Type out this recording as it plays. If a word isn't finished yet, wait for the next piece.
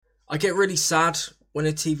I get really sad when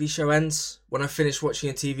a TV show ends. When I finish watching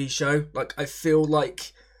a TV show, like I feel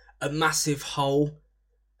like a massive hole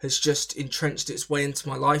has just entrenched its way into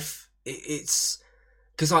my life. It's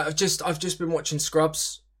because I've just been watching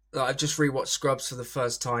Scrubs. I've just rewatched Scrubs for the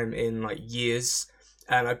first time in like years,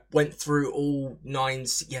 and I went through all nine.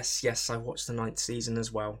 Yes, I watched the ninth season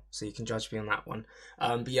as well, so you can judge me on that one.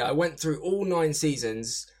 But yeah, I went through all nine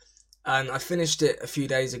seasons, and I finished it a few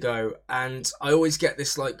days ago. And I always get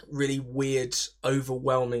this like really weird,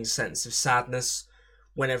 overwhelming sense of sadness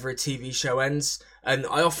whenever a TV show ends, and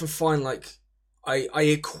I often find like I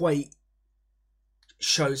equate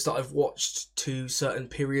shows that I've watched to certain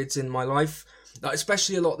periods in my life, like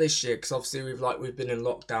especially a lot this year because obviously we've been in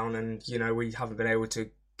lockdown and we haven't been able to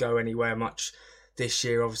go anywhere much this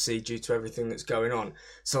year, obviously due to everything that's going on.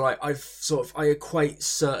 So like I equate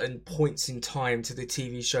certain points in time to the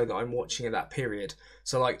TV show that I'm watching at that period.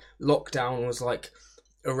 So like lockdown was like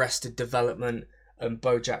Arrested Development and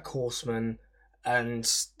BoJack Horseman, and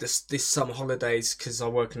this summer holidays because I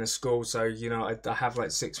work in a school, so I have like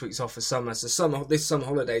 6 weeks off for summer. So this summer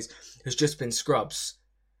holidays has just been Scrubs,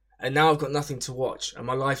 and now I've got nothing to watch, and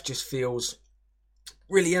my life just feels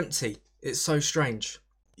really empty. It's so strange.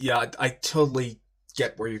 Yeah, I totally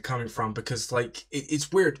get where you're coming from because like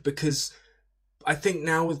it's weird because I think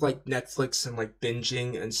now with like Netflix and like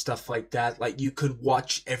binging and stuff like that, like you could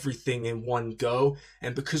watch everything in one go,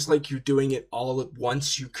 and because like you're doing it all at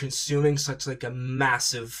once, you're consuming such like a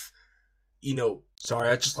massive, sorry,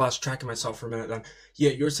 I just lost track of myself for a minute then.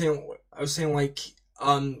 Yeah, I was saying like,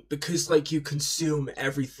 because like you consume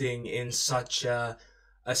everything in such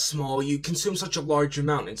you consume such a large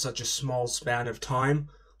amount in such a small span of time.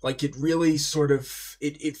 Like it really sort of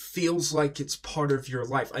it feels like it's part of your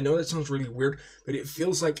life. I know that sounds really weird, but it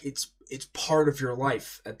feels like it's part of your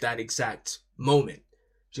life at that exact moment.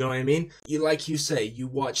 Do you know what I mean? You say, you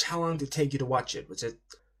watch. How long did it take you to watch it? Was it?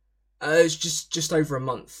 It's just over a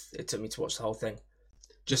month. It took me to watch the whole thing.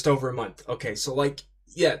 Just over a month. Okay, so like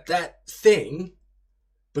yeah, that thing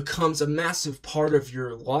becomes a massive part of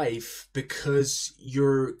your life because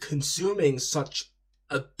you're consuming such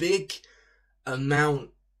a big amount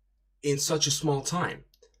in such a small time.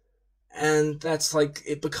 And that's like,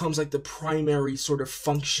 it becomes like the primary sort of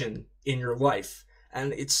function in your life.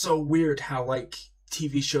 And it's so weird how like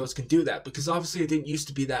TV shows can do that, because obviously it didn't used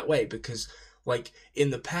to be that way, because like in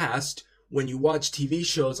the past, when you watch TV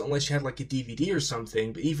shows, unless you had like a DVD or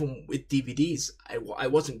something, but even with DVDs, I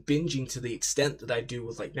wasn't binging to the extent that I do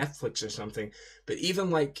with like Netflix or something. But even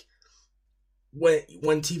like when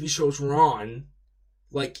TV shows were on,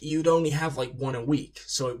 like you'd only have like one a week,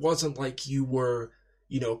 so it wasn't like you were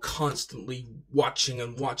constantly watching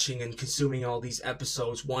and consuming all these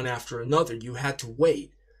episodes one after another. You had to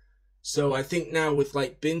wait. So I think now with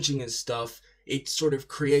like binging and stuff, it sort of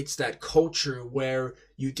creates that culture where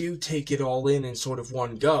you do take it all in sort of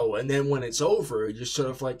one go, and then when it's over, you're sort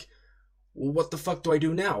of like, well, what the fuck do I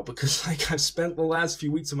do now? Because like I've spent the last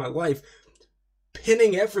few weeks of my life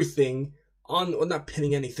pinning everything on, well, not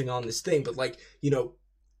pinning anything on this thing, but like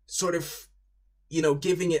sort of,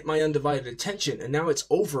 giving it my undivided attention, and now it's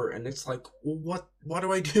over, and it's like, well, what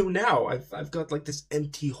do I do now? I've got like this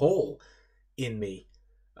empty hole in me.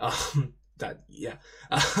 That yeah.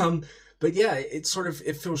 But yeah, it sort of,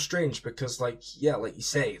 it feels strange because like, yeah, like you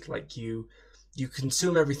say, like you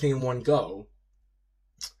consume everything in one go,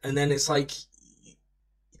 and then it's like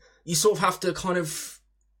you sort of have to kind of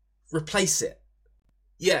replace it.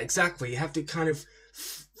 Yeah, exactly. You have to kind of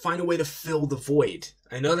find a way to fill the void.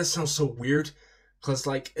 I know that sounds so weird, because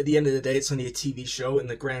like at the end of the day, it's only a TV show. In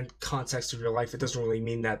the grand context of your life, it doesn't really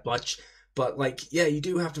mean that much. But like, yeah, you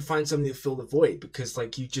do have to find something to fill the void, because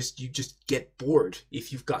like you just get bored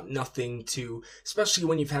if you've got nothing to, especially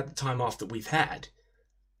when you've had the time off that we've had.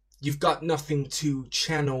 You've got nothing to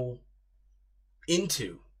channel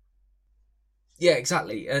into. Yeah,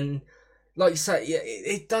 exactly. And like you say, yeah,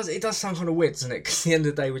 it does sound kind of weird, doesn't it? Because at the end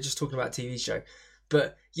of the day, we're just talking about a TV show.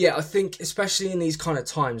 But yeah, I think especially in these kind of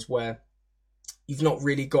times where you've not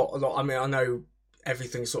really got a lot. I mean, I know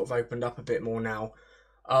everything's sort of opened up a bit more now,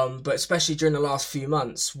 but especially during the last few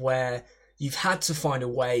months where you've had to find a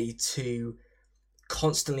way to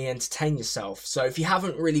constantly entertain yourself. So if you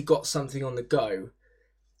haven't really got something on the go,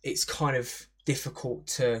 it's kind of difficult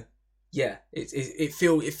to, yeah, it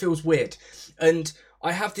feels weird. And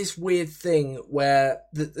I have this weird thing where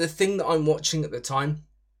the thing that I'm watching at the time,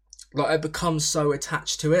 like I become so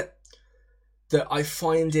attached to it that I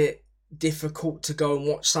find it difficult to go and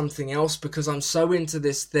watch something else because I'm so into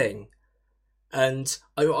this thing. And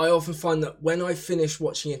I often find that when I finish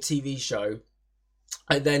watching a TV show,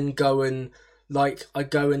 I then go and like I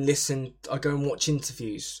go and watch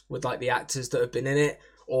interviews with like the actors that have been in it,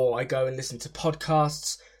 or I go and listen to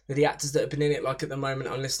podcasts with the actors that have been in it. Like at the moment,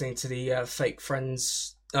 I'm listening to the Fake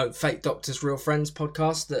Doctors, Real Friends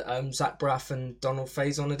podcast that Zach Braff and Donald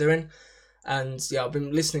Faison are doing. And yeah, I've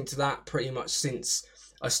been listening to that pretty much since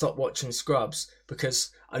I stopped watching Scrubs,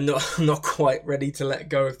 because I'm not quite ready to let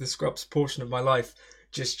go of the Scrubs portion of my life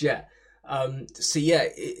just yet. So yeah,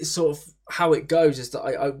 it's sort of how it goes is that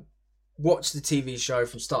I watch the TV show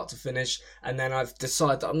from start to finish, and then I've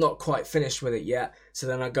decided that I'm not quite finished with it yet. So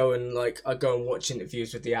then I go and watch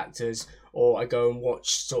interviews with the actors, or I go and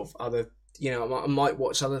watch sort of other, I might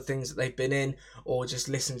watch other things that they've been in, or just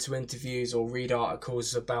listen to interviews or read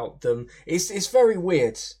articles about them. It's very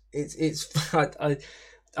weird.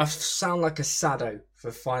 I sound like a sado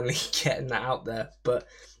for finally getting that out there, but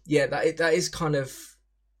yeah, that is kind of,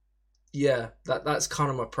 yeah, that's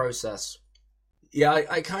kind of my process. Yeah,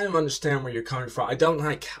 I kind of understand where you're coming from. I don't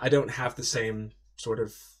have the same sort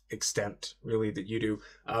of extent really that you do.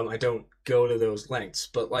 I don't go to those lengths,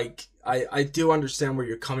 but like I do understand where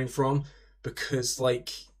you're coming from, because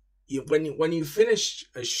like when you finish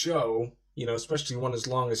a show, especially one as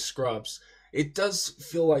long as Scrubs, it does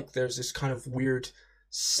feel like there's this kind of weird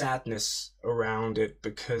sadness around it,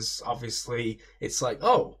 because obviously it's like,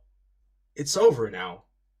 oh, it's over now.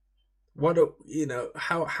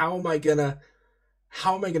 How am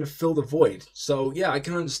I gonna fill the void? So yeah, I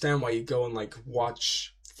can understand why you go and like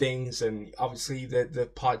watch things, and obviously the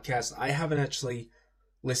podcast, I haven't actually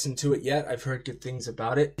listened to it yet. I've heard good things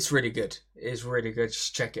about it. It's really good. It is really good.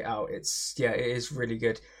 Just check it out. It is really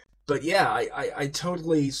good. But yeah, I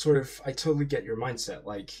totally get your mindset.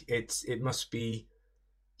 Like it must be,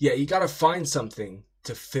 yeah, you gotta find something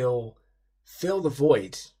to fill the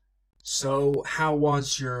void. So how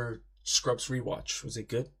was your Scrubs rewatch? Was it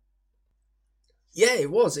good? Yeah,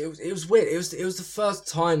 it was. It was weird. It was the first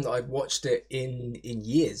time that I'd watched it in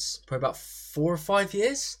years, probably about 4 or 5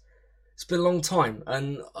 years. It's been a long time,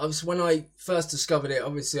 and obviously when I first discovered it,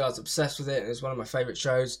 obviously I was obsessed with it, and it was one of my favourite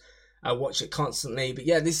shows. I watch it constantly, but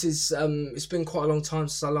yeah, this is it's been quite a long time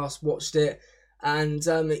since I last watched it, and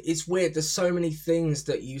it's weird. There's so many things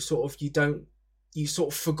that you sort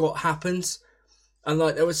of forgot happened, and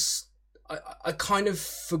like I kind of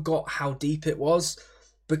forgot how deep it was,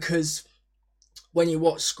 because when you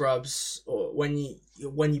watch Scrubs, or when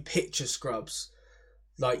you picture Scrubs,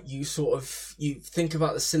 like you think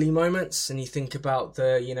about the silly moments, and you think about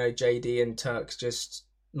the JD and Turks just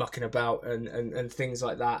mucking about and things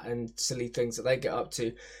like that, and silly things that they get up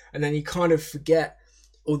to, and then you kind of forget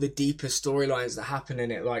all the deeper storylines that happen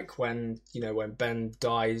in it, like when Ben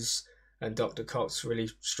dies and Dr. Cox really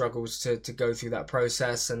struggles to go through that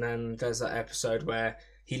process, and then there's that episode where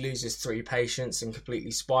he loses 3 patients and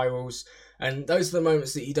completely spirals, and those are the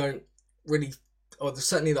moments that you don't really, or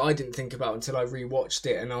certainly that I didn't think about until I rewatched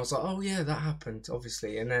it, and I was like, oh yeah, that happened,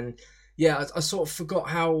 obviously. And then yeah, I sort of forgot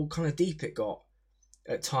how kind of deep it got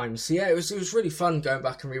at times. So yeah, it was really fun going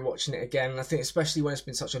back and rewatching it again. And I think especially when it's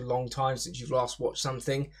been such a long time since you've last watched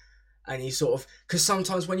something, and you sort of, because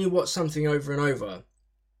sometimes when you watch something over and over,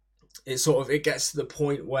 it gets to the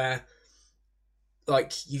point where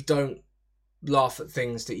like you don't laugh at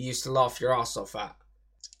things that you used to laugh your ass off at.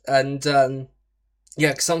 And yeah,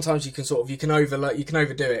 because sometimes you can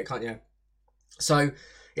overdo it, can't you? So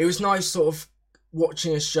it was nice sort of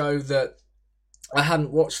watching a show that I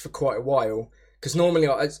hadn't watched for quite a while, because normally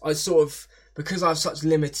I sort of, because I have such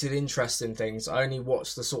limited interest in things, I only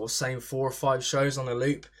watch the sort of same 4 or 5 shows on a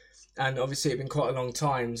loop, and obviously it'd been quite a long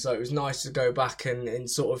time, so it was nice to go back and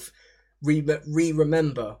sort of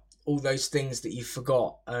remember all those things that you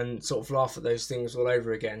forgot, and sort of laugh at those things all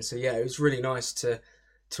over again. So yeah, it was really nice to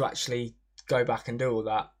actually go back and do all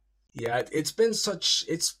that. Yeah,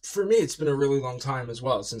 for me it's been a really long time as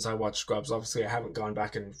well since I watched Scrubs. Obviously I haven't gone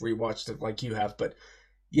back and rewatched it like you have, but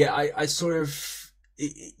yeah, I sort of,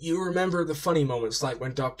 you remember the funny moments, like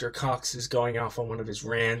when Dr. Cox is going off on one of his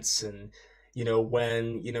rants, and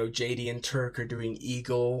when JD and Turk are doing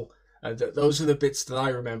Eagle. Those are the bits that I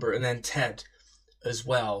remember, and then Ted as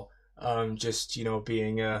well, just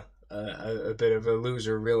being a bit of a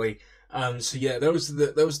loser, really. So yeah, those are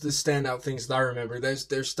the standout things that I remember.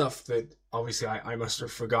 There's stuff that obviously I must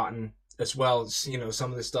have forgotten as well.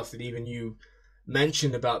 Some of the stuff that even you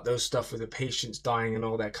mentioned about those stuff with the patients dying and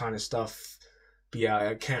all that kind of stuff. But yeah,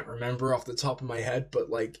 I can't remember off the top of my head, but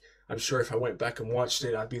like I'm sure if I went back and watched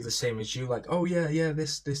it, I'd be the same as you. Like, oh yeah,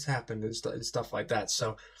 this happened and stuff like that.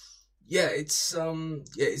 So yeah, it's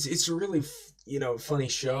a really funny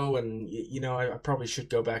show, and I probably should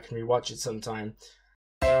go back and rewatch it sometime.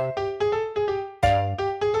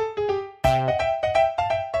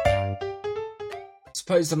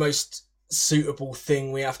 suppose the most suitable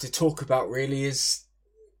thing we have to talk about really is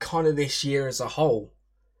kind of this year as a whole.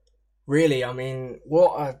 Really, I mean,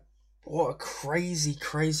 what a crazy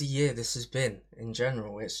year this has been in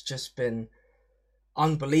general. It's just been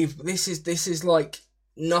unbelievable. This is like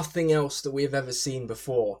nothing else that we've ever seen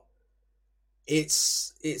before.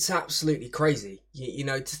 It's absolutely crazy. You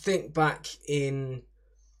know, to think back in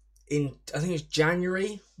I think it was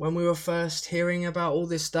January when we were first hearing about all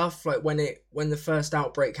this stuff, like when the first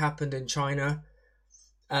outbreak happened in China,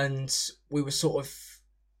 and we were sort of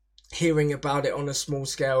hearing about it on a small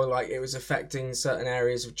scale, like it was affecting certain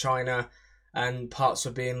areas of China and parts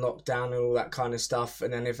were being locked down and all that kind of stuff,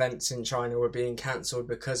 and then events in China were being cancelled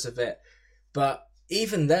because of it. But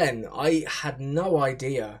even then, I had no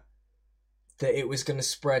idea that it was going to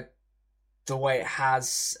spread the way it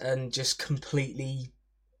has and just completely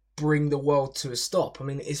bring the world to a stop. I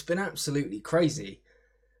mean, it's been absolutely crazy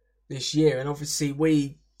this year. And obviously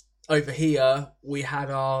we, over here, we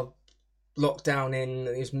had our lockdown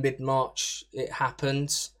it was mid-March, it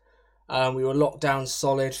happened. We were locked down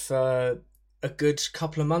solid for a good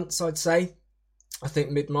couple of months, I'd say. I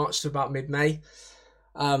think mid-March to about mid-May.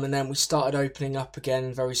 And then we started opening up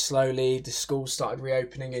again very slowly. The schools started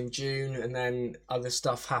reopening in June, and then other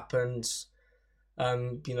stuff happened.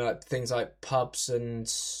 Like things like pubs and,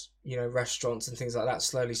 restaurants and things like that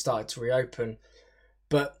slowly started to reopen.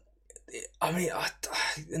 But, I mean,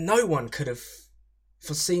 no one could have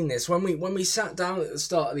foreseen this. When we sat down at the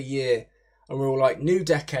start of the year and we were like, new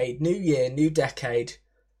decade, new year, new decade,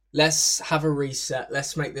 let's have a reset,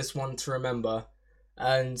 let's make this one to remember.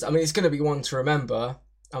 And, I mean, it's going to be one to remember,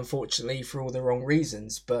 unfortunately, for all the wrong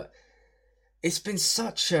reasons. But it's been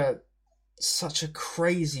such a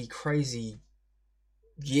crazy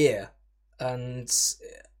year. And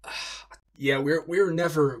yeah, we're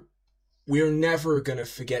never going to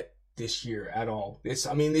forget this year at all.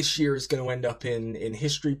 This year is going to end up in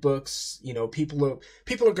history books. People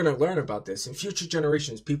are going to learn about this in future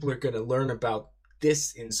generations. People are going to learn about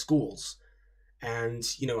this in schools. And,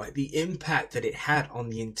 the impact that it had on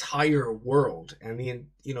the entire world and the,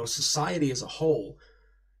 society as a whole.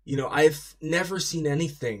 I've never seen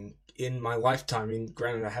anything in my lifetime. I mean,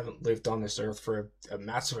 granted, I haven't lived on this earth for a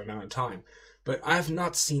massive amount of time, but I've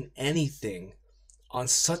not seen anything on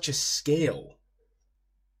such a scale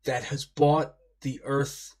that has brought the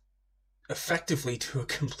earth effectively to a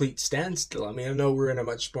complete standstill. I mean, I know we're in a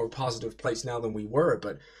much more positive place now than we were,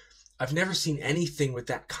 but I've never seen anything with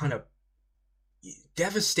that kind of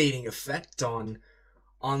devastating effect on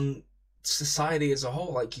society as a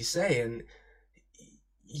whole, like you say. And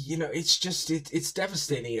it's just it's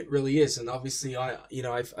devastating. It really is. And obviously I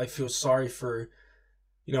feel sorry for,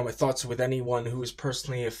 my thoughts are with anyone who is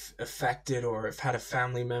personally affected or have had a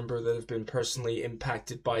family member that have been personally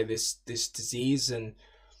impacted by this disease. And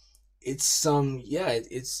it's I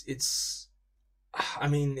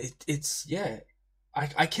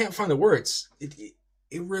can't find the words.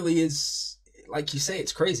 It really is. Like you say,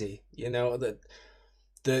 it's crazy, that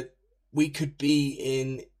we could be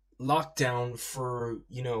in lockdown for,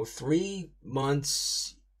 3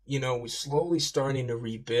 months, we're slowly starting to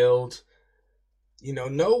rebuild.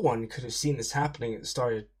 No one could have seen this happening at the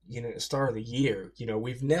start of the year.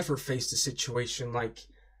 We've never faced a situation like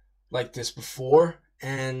this before.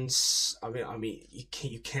 And I mean,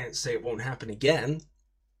 you can't say it won't happen again.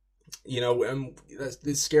 And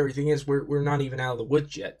the scary thing is we're not even out of the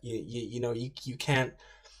woods yet. You can't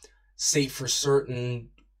say for certain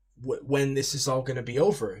when this is all going to be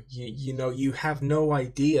over. You have no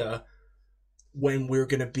idea when we're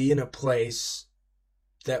going to be in a place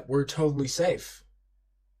that we're totally safe.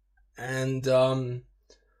 And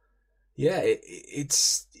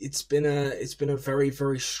it's been a very,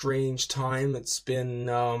 very strange time. It's been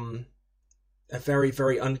a very,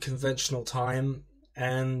 very unconventional time.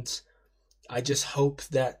 And I just hope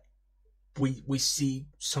that we see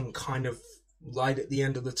some kind of light at the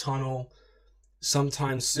end of the tunnel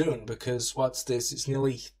sometime soon, because what's this? It's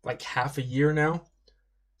nearly like half a year now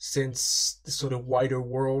since the sort of wider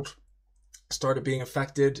world started being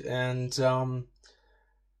affected. And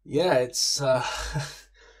it's I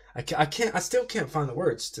still can't find the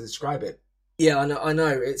words to describe it. Yeah, I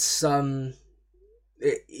know. It's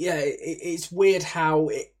it's weird how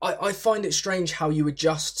I find it strange how you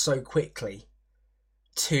adjust so quickly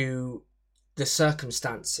to the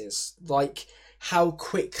circumstances. Like how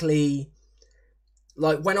quickly,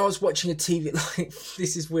 like when I was watching a TV, like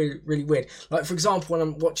this is weird, really weird. Like for example, when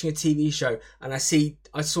I'm watching a TV show and I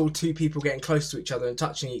saw two people getting close to each other and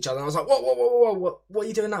touching each other, and I was like, whoa, what are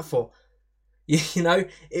you doing that for?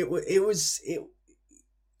 It was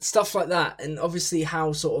stuff like that. And obviously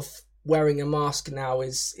how sort of wearing a mask now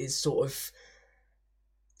is sort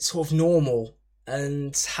of normal,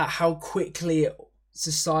 and how quickly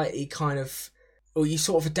society kind of, or you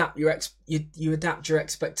sort of adapt you adapt your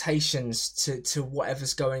expectations to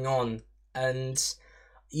whatever's going on, and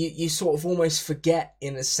you sort of almost forget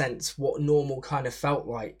in a sense what normal kind of felt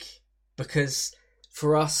like, because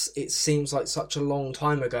for us it seems like such a long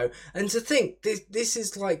time ago. And to think this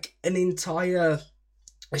is like an entire,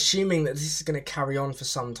 assuming that this is going to carry on for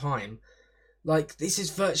some time, like this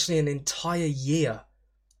is virtually an entire year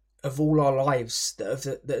of all our lives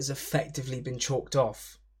that has effectively been chalked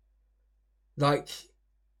off. Like,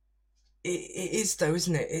 it is though,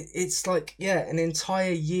 isn't it? It's like, yeah, an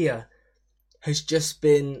entire year has just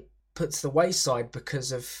been put to the wayside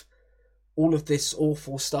because of all of this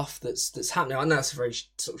awful stuff that's happening. I know that's a very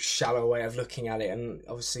sort of shallow way of looking at it, and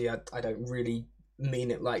obviously I don't really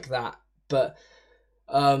mean it like that, but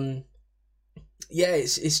yeah,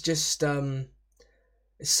 it's just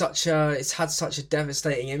it's had such a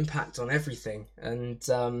devastating impact on everything, and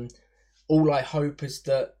all I hope is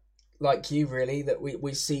that, like you really, that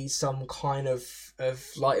we see some kind of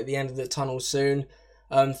light at the end of the tunnel soon.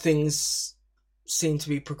 Things seem to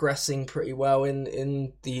be progressing pretty well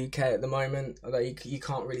in the UK at the moment, although you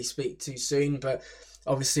can't really speak too soon, but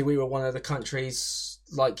obviously we were one of the countries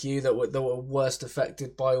like you that were worst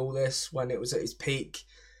affected by all this when it was at its peak.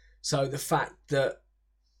 So the fact that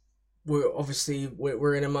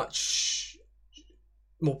we're in a much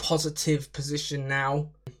more positive position now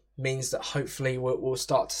means that hopefully we'll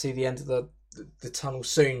start to see the end of the tunnel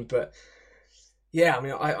soon. But yeah, I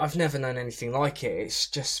mean, I've never known anything like it. It's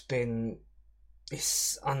just been,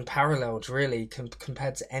 it's unparalleled really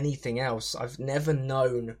compared to anything else. I've never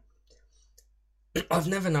known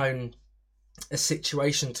a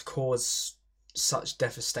situation to cause such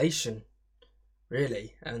devastation,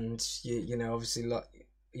 really. And you know, obviously, like,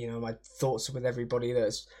 you know, my thoughts are with everybody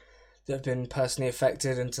that have been personally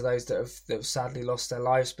affected, and to those that have sadly lost their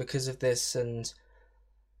lives because of this. And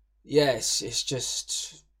yes, it's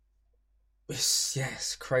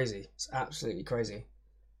crazy. It's absolutely crazy.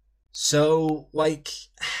 So, like,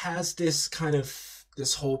 has this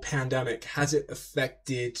whole pandemic, has it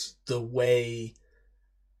affected the way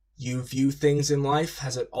you view things in life?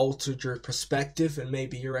 Has it altered your perspective and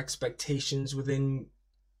maybe your expectations within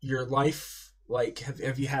your life? Like,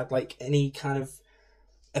 have you had like any kind of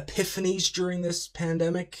epiphanies during this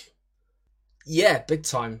pandemic? Yeah, big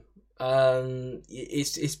time.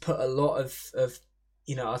 It's put a lot of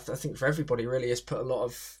you know, I think for everybody really, it's put a lot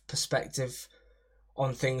of perspective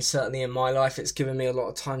on things. Certainly in my life, it's given me a lot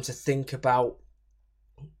of time to think about,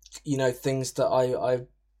 you know, things that I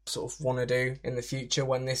sort of want to do in the future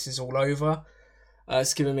when this is all over.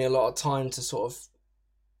 It's given me a lot of time to sort of,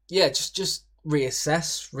 yeah, just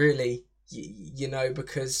reassess really, you know,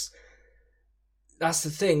 because that's the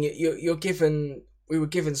thing. We were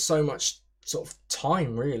given so much sort of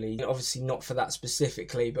time really, obviously not for that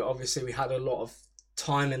specifically, but obviously we had a lot of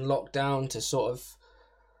time in lockdown to sort of,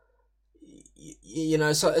 you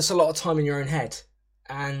know, so it's a lot of time in your own head,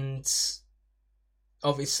 and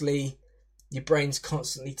obviously your brain's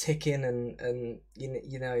constantly ticking and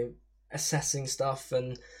you know, assessing stuff.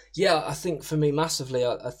 And yeah, I think for me massively,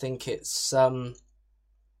 I think it's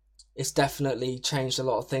definitely changed a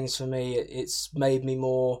lot of things for me. It's made me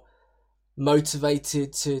more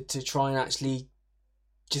motivated to try and actually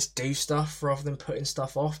just do stuff rather than putting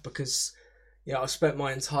stuff off, because, you know, I've spent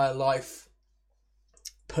my entire life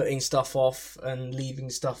putting stuff off and leaving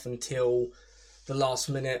stuff until the last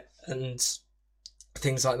minute and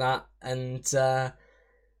things like that. And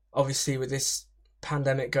obviously with this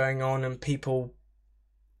pandemic going on and people,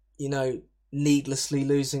 you know, needlessly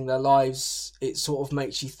losing their lives, it sort of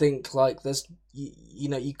makes you think like there's, you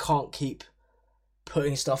know, you can't keep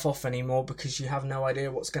putting stuff off anymore because you have no idea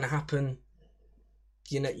what's going to happen,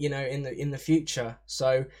 you know, in the future.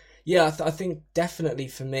 So yeah, I think definitely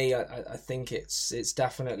for me, I think it's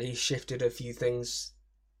definitely shifted a few things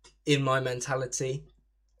in my mentality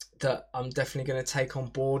that I'm definitely going to take on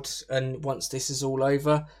board. And once this is all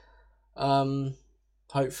over,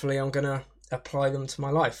 hopefully I'm going to apply them to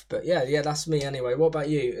my life. But yeah, that's me anyway. What about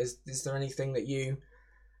you? Is there anything that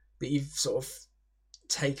you've sort of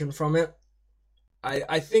taken from it?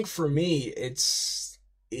 I think for me it's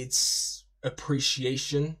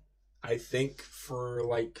appreciation. I think for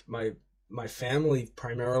like my family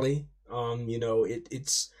primarily. You know,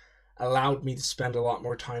 it's allowed me to spend a lot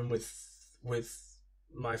more time with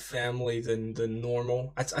my family than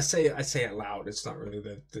normal. I say it loud. It's not really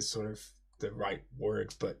the sort of the right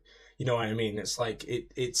word, but you know what I mean. It's like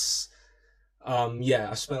it's yeah,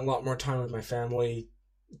 I spent a lot more time with my family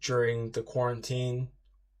during the quarantine.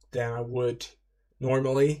 than I would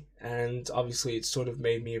normally, and obviously it's sort of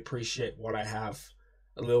made me appreciate what I have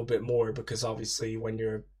a little bit more, because obviously when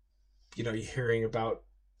you're you're hearing about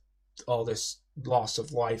all this loss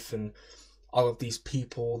of life and all of these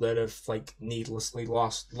people that have like needlessly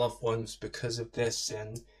lost loved ones because of this,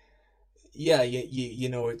 and yeah,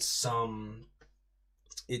 it's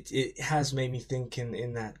it has made me think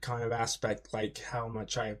in that kind of aspect, like how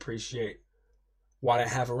much I appreciate what I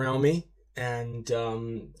have around me, and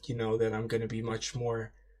that I'm going to be much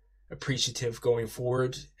more appreciative going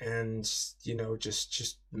forward, and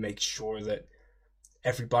just make sure that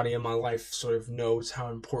everybody in my life sort of knows how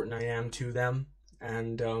important I am to them,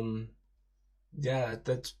 and yeah,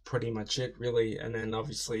 that's pretty much it really. And then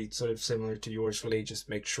obviously sort of similar to yours, really just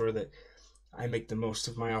make sure that I make the most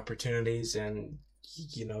of my opportunities, and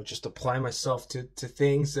just apply myself to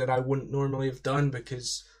things that I wouldn't normally have done,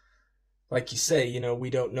 because like you say, we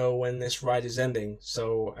don't know when this ride is ending.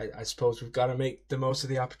 So I suppose we've got to make the most of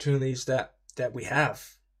the opportunities that we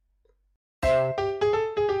have.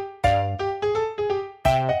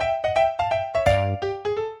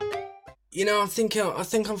 I think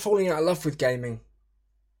I'm falling out of love with gaming.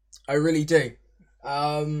 I really do.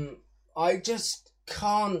 I just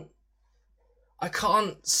I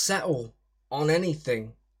can't settle on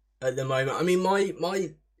anything at the moment. I mean,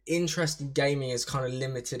 my interest in gaming is kind of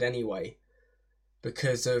limited anyway,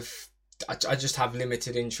 because of I just have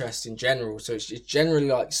limited interest in general. So it's generally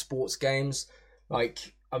like sports games.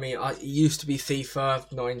 Like, I mean, it used to be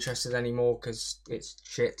FIFA, not interested anymore because it's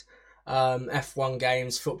shit. F1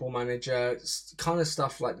 games, Football Manager, kind of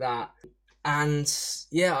stuff like that. And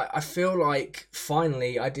yeah, I feel like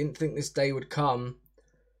finally, I didn't think this day would come,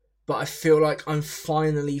 but I feel like I'm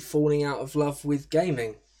finally falling out of love with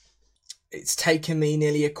gaming. It's taken me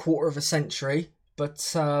nearly a quarter of a century,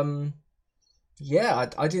 but yeah,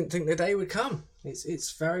 I didn't think the day would come.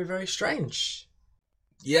 It's very, very strange.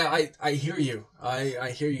 Yeah, I hear you.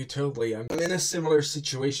 I hear you totally. I'm in a similar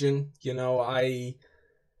situation.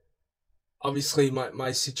 Obviously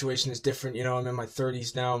my situation is different. I'm in my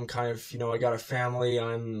 30s now. I'm kind of, I got a family.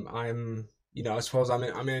 I'm I suppose I'm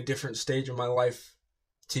in a different stage of my life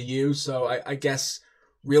to you. So I guess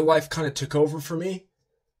real life kind of took over for me.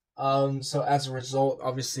 So as a result,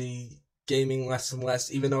 obviously gaming less and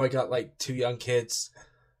less, even though I got like two young kids.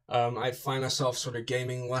 I find myself sort of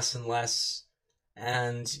gaming less and less,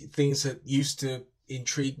 and things that used to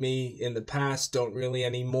intrigue me in the past don't really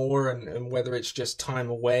anymore, and whether it's just time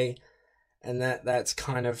away, and that's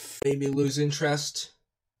kind of made me lose interest.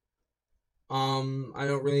 I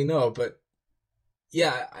don't really know, but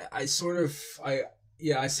yeah, I sort of I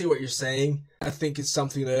see what you're saying. I think it's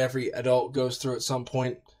something that every adult goes through at some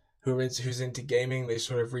point who's into gaming. They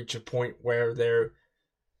sort of reach a point where their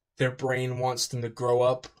brain wants them to grow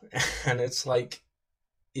up, and it's like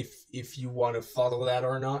if you want to follow that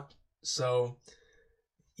or not. So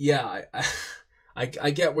yeah, I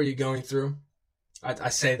get what you're going through. I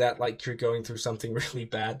say that like you're going through something really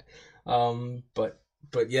bad,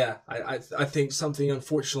 but yeah, I think something,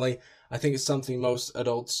 unfortunately, I think it's something most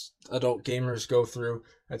adult gamers go through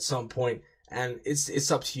at some point, and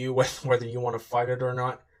it's up to you whether you want to fight it or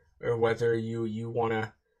not, or whether you want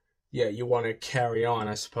to, yeah, you want to carry on,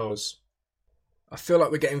 I suppose. I feel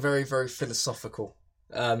like we're getting very, very philosophical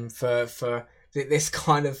for this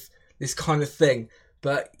kind of thing.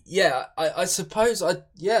 But yeah, I suppose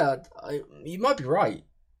you might be right.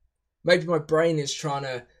 Maybe my brain is trying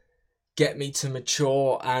to get me to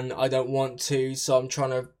mature, and I don't want to, so I'm trying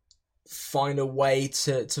to find a way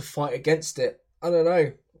to fight against it. I don't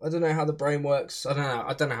know. I don't know how the brain works. I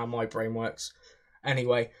don't know how my brain works.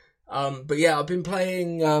 Anyway, but yeah, I've been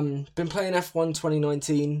playing F1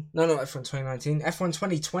 2019. No, not F1 2019. F1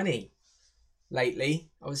 2020 lately.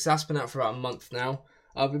 That's been out for about a month now.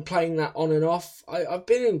 I've been playing that on and off. I've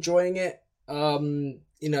been enjoying it.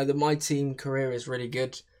 The My Team career is really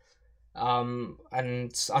good.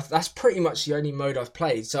 That's pretty much the only mode I've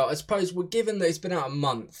played. So I suppose given that it's been out a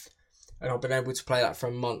month, and I've been able to play that for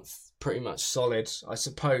a month, pretty much solid. I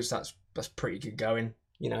suppose that's pretty good going.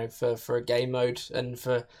 For a game mode, and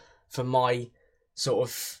for my sort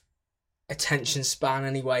of attention span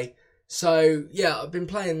anyway. So yeah, I've been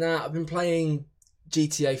playing that. I've been playing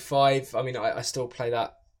GTA 5. I mean, I still play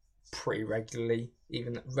that pretty regularly,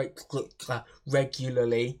 even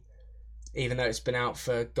though it's been out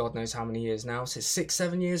for God knows how many years now. So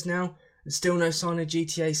 6-7 years now, and still no sign of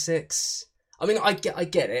GTA 6. I mean, I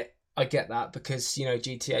get it. I get that, because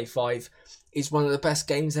GTA 5 is one of the best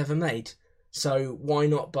games ever made. So why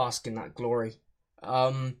not bask in that glory?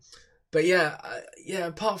 But yeah.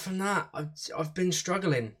 Apart from that, I've been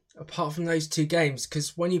struggling. Apart from those two games,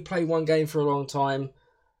 because when you play one game for a long time,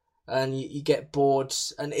 and you get bored,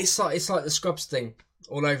 and it's like the Scrubs thing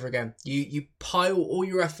all over again. You pile all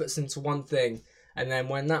your efforts into one thing, and then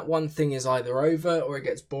when that one thing is either over or it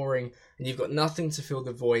gets boring and you've got nothing to fill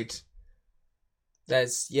the void,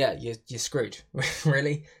 you're screwed.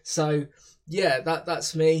 Really. So yeah,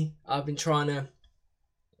 that's me. I've been trying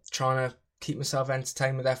to keep myself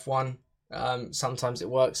entertained with F1. Sometimes it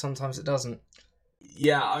works, sometimes it doesn't.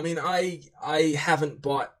 Yeah, I mean, I haven't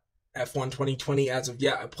bought F1 2020 as of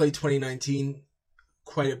yet. I played 2019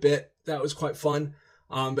 quite a bit. That was quite fun.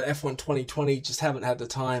 But F1 2020, just haven't had the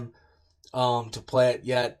time to play it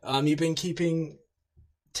yet. You've been keeping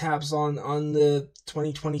tabs on the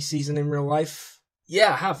 2020 season in real life?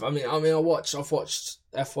 Yeah, I have. I've watched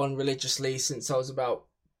F1 religiously since I was about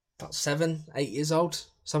 7, 8 years old,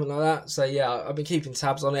 something like that. So yeah, I've been keeping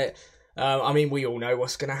tabs on it. We all know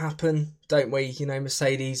what's going to happen, don't we? You know,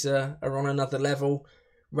 Mercedes are on another level.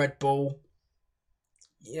 Red Bull,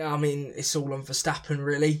 yeah, it's all on Verstappen,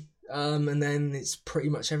 really. And then it's pretty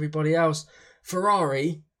much everybody else.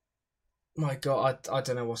 Ferrari, my God, I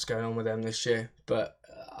don't know what's going on with them this year, but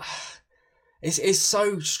it's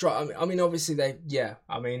so strong. Obviously I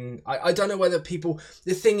don't know whether people.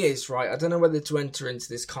 The thing is, right, I don't know whether to enter into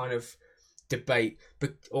this kind of debate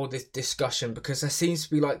or this discussion, because there seems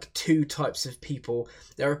to be like two types of people.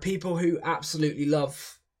 There are people who absolutely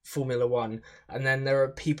love Formula One, and then there are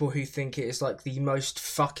people who think it is like the most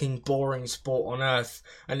fucking boring sport on earth,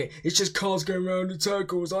 and it's just cars going around in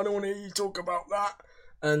circles. I don't want to hear you talk about that.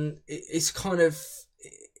 And it's kind of,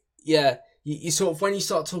 yeah, you sort of, when you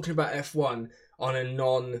start talking about F1 on a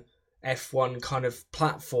non-F1 kind of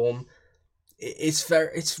platform, it's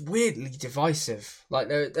weirdly divisive. Like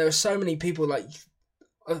there are so many people, like,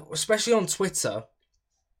 especially on Twitter,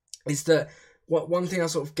 is that one thing I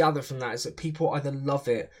sort of gather from that is that people either love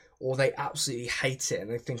it or they absolutely hate it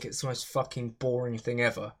and they think it's the most fucking boring thing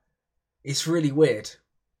ever. It's really weird.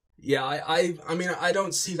 Yeah, I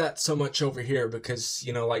don't see that so much over here because,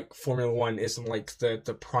 you know, like Formula One isn't like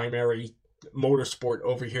the primary motorsport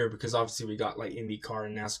over here, because obviously we got like IndyCar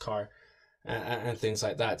and NASCAR and things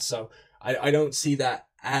like that. So I don't see that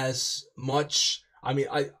as much.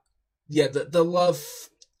 The love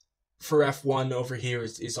for F1 over here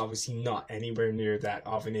is obviously not anywhere near that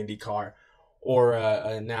of an IndyCar or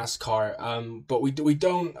a NASCAR. But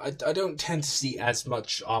I don't tend to see as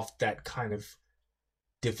much of that kind of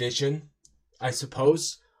division, I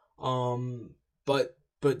suppose. But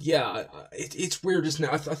yeah, it's weird, isn't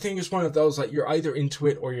it? I think it's one of those, like, you're either into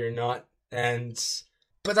it or you're not.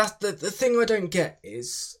 But that's the thing I don't get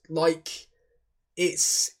is, like,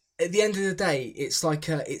 it's, at the end of the day, it's like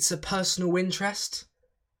it's a personal interest.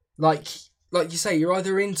 Like you say, you're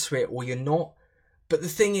either into it or you're not. But the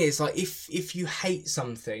thing is, like, if you hate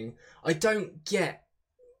something, I don't get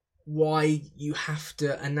why you have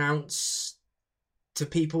to announce to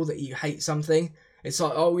people that you hate something. It's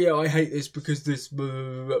like, oh yeah, I hate this because this.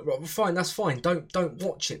 Fine, that's fine. Don't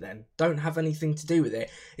watch it then. Don't have anything to do with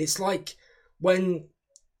it. It's like when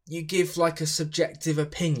you give like a subjective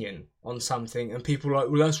opinion on something and people are like,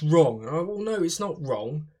 well, that's wrong. And well, no, it's not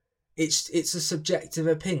wrong. It's a subjective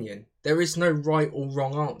opinion. There is no right or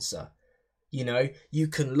wrong answer. You know, you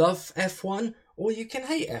can love F1 or you can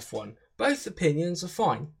hate F1. Both opinions are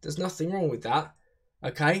fine. There's nothing wrong with that.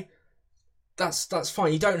 Okay? That's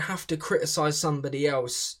fine. You don't have to criticize somebody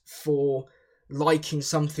else for liking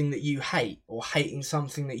something that you hate or hating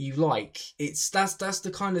something that you like. That's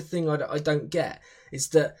the kind of thing I don't get. It's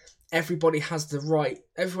that everybody has the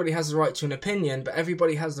right to an opinion, but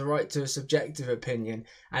everybody has the right to a subjective opinion,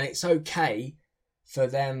 and it's okay for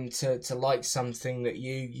them to like something that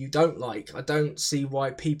you don't like. I don't see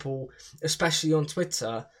why people, especially on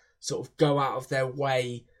Twitter, sort of go out of their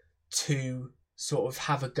way to sort of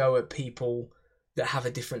have a go at people that have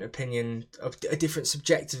a different opinion, a different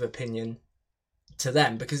subjective opinion to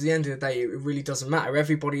them, because at the end of the day, it really doesn't matter.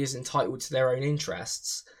 Everybody is entitled to their own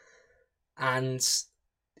interests, and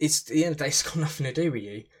it's, at the end of the day, it's got nothing to do with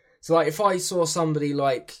you. So, like, if I saw somebody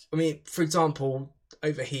like, for example,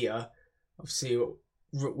 over here, obviously,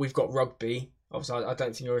 we've got rugby. Obviously, I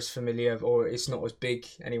don't think you're as familiar, or it's not as big,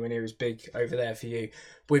 anywhere near as big over there for you.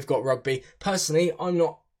 But we've got rugby. Personally, I'm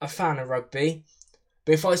not a fan of rugby.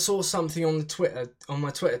 But if I saw something on my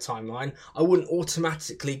Twitter timeline, I wouldn't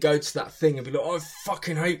automatically go to that thing and be like, oh, I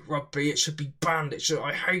fucking hate rugby. It should be banned.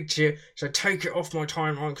 I hate it. So take it off my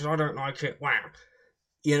timeline because I don't like it. Wow.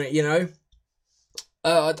 You know.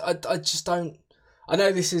 I just don't. I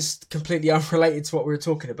know this is completely unrelated to what we were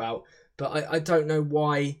talking about, but I don't know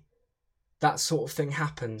why that sort of thing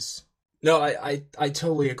happens. No, I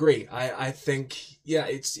totally agree. I think, yeah,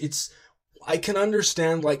 it's I can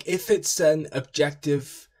understand, like, if it's an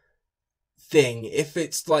objective thing. If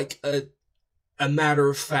it's like a matter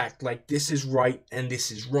of fact, like this is right and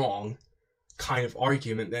this is wrong kind of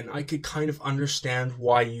argument, then I could kind of understand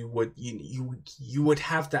why you would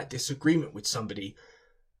have that disagreement with somebody.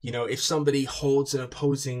 You know, if somebody holds an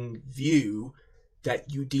opposing view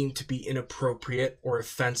that you deem to be inappropriate or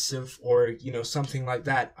offensive or, you know, something like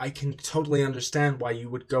that, I can totally understand why you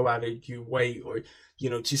would go out of your way or, you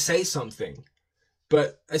know, to say something.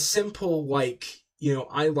 But a simple, like, you know,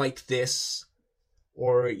 I like this,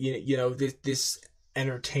 or, you know, this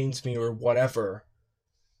entertains me or whatever.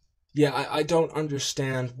 Yeah, I don't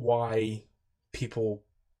understand why people,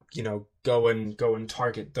 you know, go and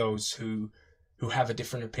target those who have a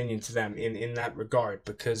different opinion to them in that regard,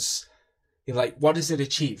 because, like, what does it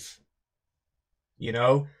achieve? You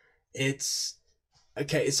know, it's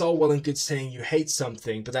okay. It's all well and good saying you hate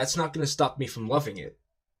something, but that's not going to stop me from loving it.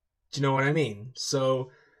 Do you know what I mean?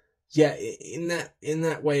 So, yeah, in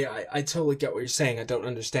that way, I totally get what you're saying. I don't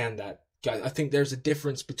understand that, guys. I think there's a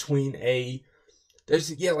difference between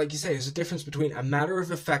like you say, there's a difference between a matter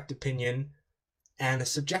of fact opinion and a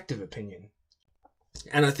subjective opinion,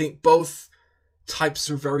 and I think both types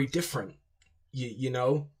are very different. You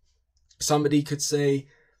know, somebody could say,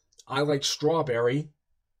 I like strawberry,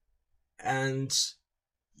 and,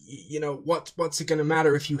 you know, what's it going to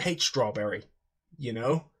matter if you hate strawberry, you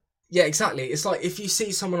know? Yeah, exactly. It's like if you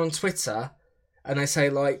see someone on Twitter and they say,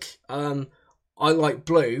 like, I like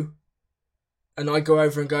blue, and I go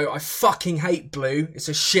over and go, I fucking hate blue, it's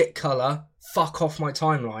a shit colour, fuck off my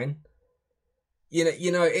timeline.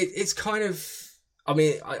 You know, it's kind of, I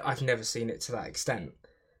mean, I've never seen it to that extent.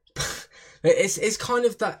 It's kind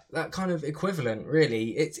of that kind of equivalent,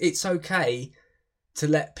 really. It's okay to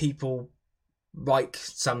let people like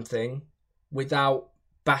something without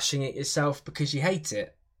bashing it yourself because you hate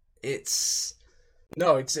it. It's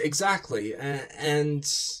exactly, and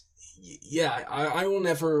yeah, I will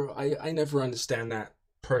never, I never understand that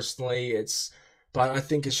personally. But I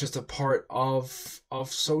think it's just a part of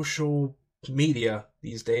social media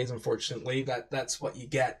these days. Unfortunately, that's what you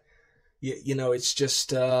get. You know, it's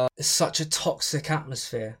just it's such a toxic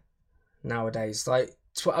atmosphere nowadays. Like,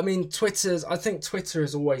 I think Twitter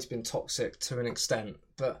has always been toxic to an extent,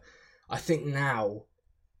 but I think now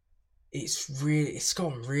it's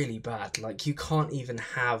gone really bad. Like, you can't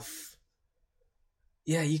have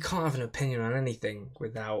an opinion on anything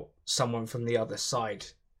without someone from the other side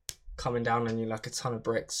coming down on you like a ton of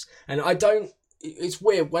bricks. And it's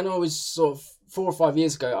weird, when I was sort of 4 or 5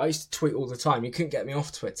 years ago, I used to tweet all the time. You couldn't get me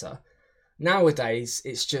off Twitter. Nowadays,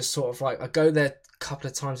 it's just sort of like, I go there a couple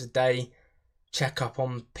of times a day, check up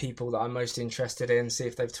on people that I'm most interested in, see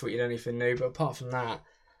if they've tweeted anything new. But apart from that,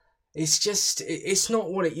 it's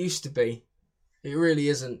not what it used to be. It really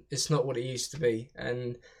isn't. It's not what it used to be.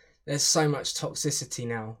 And there's so much toxicity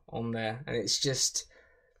now on there. And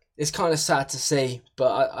it's kind of sad to see.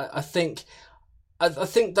 But I think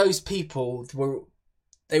those people were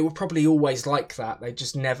probably always like that. They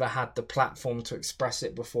just never had the platform to express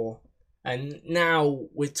it before. And now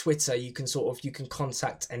with Twitter, you can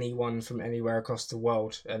contact anyone from anywhere across the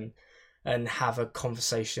world and have a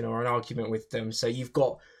conversation or an argument with them. So you've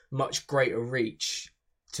got much greater reach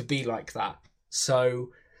to be like that.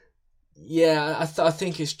 So yeah, I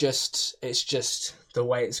think it's just the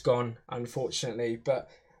way it's gone, unfortunately. But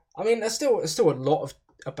I mean, there's still a lot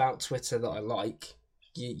about Twitter that I like.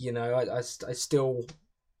 You know, I still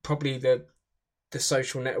probably the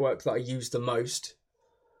social network that I use the most.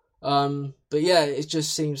 But yeah, it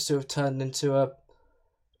just seems to have turned into a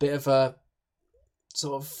bit of a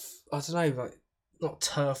sort of, I don't know, like, not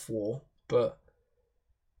turf war, but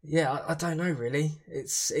yeah, I don't know really.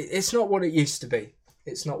 It's not what it used to be.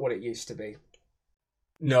 It's not what it used to be.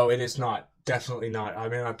 No, it is not. Definitely not. I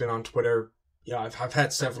mean, I've been on Twitter. Yeah, I've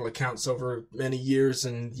had several accounts over many years,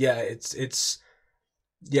 and yeah, it's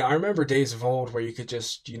yeah, I remember days of old where you could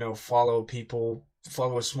just, you know, follow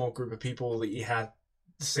a small group of people that you had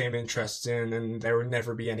the same interests in, and there would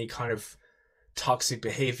never be any kind of toxic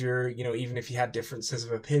behavior. You know, even if you had differences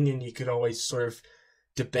of opinion, you could always sort of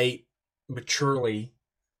debate maturely.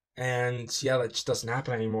 And yeah, that just doesn't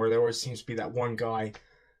happen anymore. There always seems to be that one guy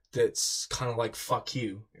that's kind of like, fuck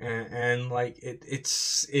you, and like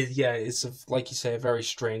it's like you say, a very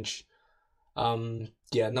strange,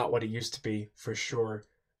 not what it used to be for sure.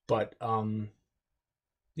 But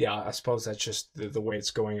yeah, I suppose that's just the way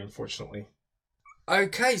it's going, unfortunately.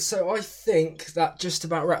 Okay, so I think that just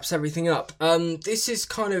about wraps everything up. This is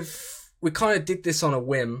we kind of did this on a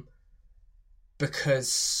whim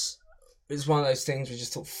because it's one of those things we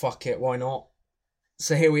just thought, fuck it, why not?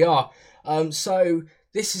 So here we are. So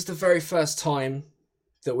this is the very first time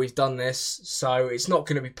that we've done this, so it's not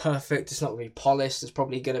going to be perfect, it's not going to be polished, there's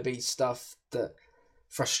probably going to be stuff that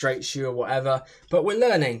frustrates you or whatever, but we're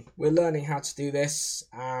learning how to do this,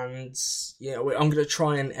 and I'm going to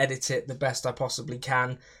try and edit it the best I possibly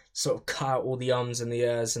can, sort of cut out all the ums and the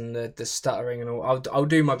ers and the stuttering and all. I'll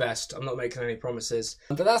do my best. I'm not making any promises,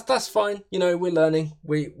 but that's fine. We're learning.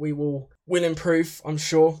 We'll improve, I'm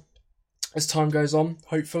sure, as time goes on,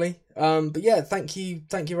 hopefully. But yeah, thank you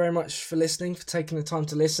very much for listening, for taking the time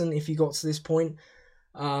to listen. If you got to this point,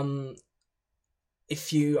 I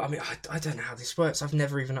don't know how this works. I've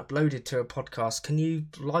never even uploaded to a podcast. Can you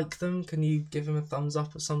like them? Can you give them a thumbs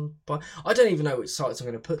up at some point? I don't even know which sites I'm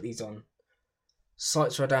going to put these on.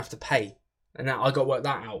 Sites where I don't have to pay. And now I got to work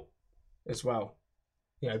that out as well,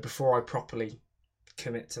 before I properly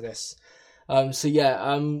commit to this. Give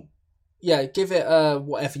it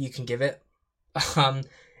whatever you can give it.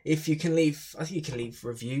 If you can leave, I think you can leave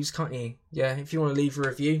reviews, can't you? Yeah, if you want to leave a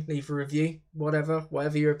review,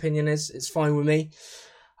 whatever your opinion is, it's fine with me.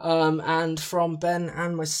 And from Ben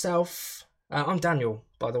and myself, I'm Daniel,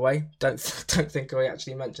 by the way. Don't think I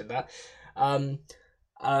actually mentioned that.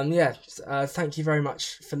 Thank you very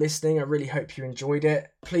much for listening. I really hope you enjoyed it.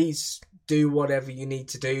 Please do whatever you need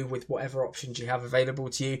to do with whatever options you have available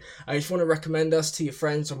to you. If you want to recommend us to your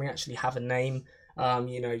friends when we actually have a name,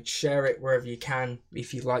 share it wherever you can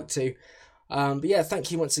if you'd like to.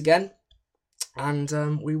 Thank you once again,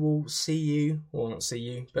 and we will see you, or not see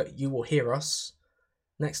you, but you will hear us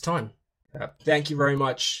next time. Thank you very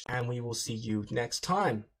much, and we will see you next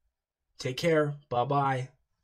time. Take care. Bye bye.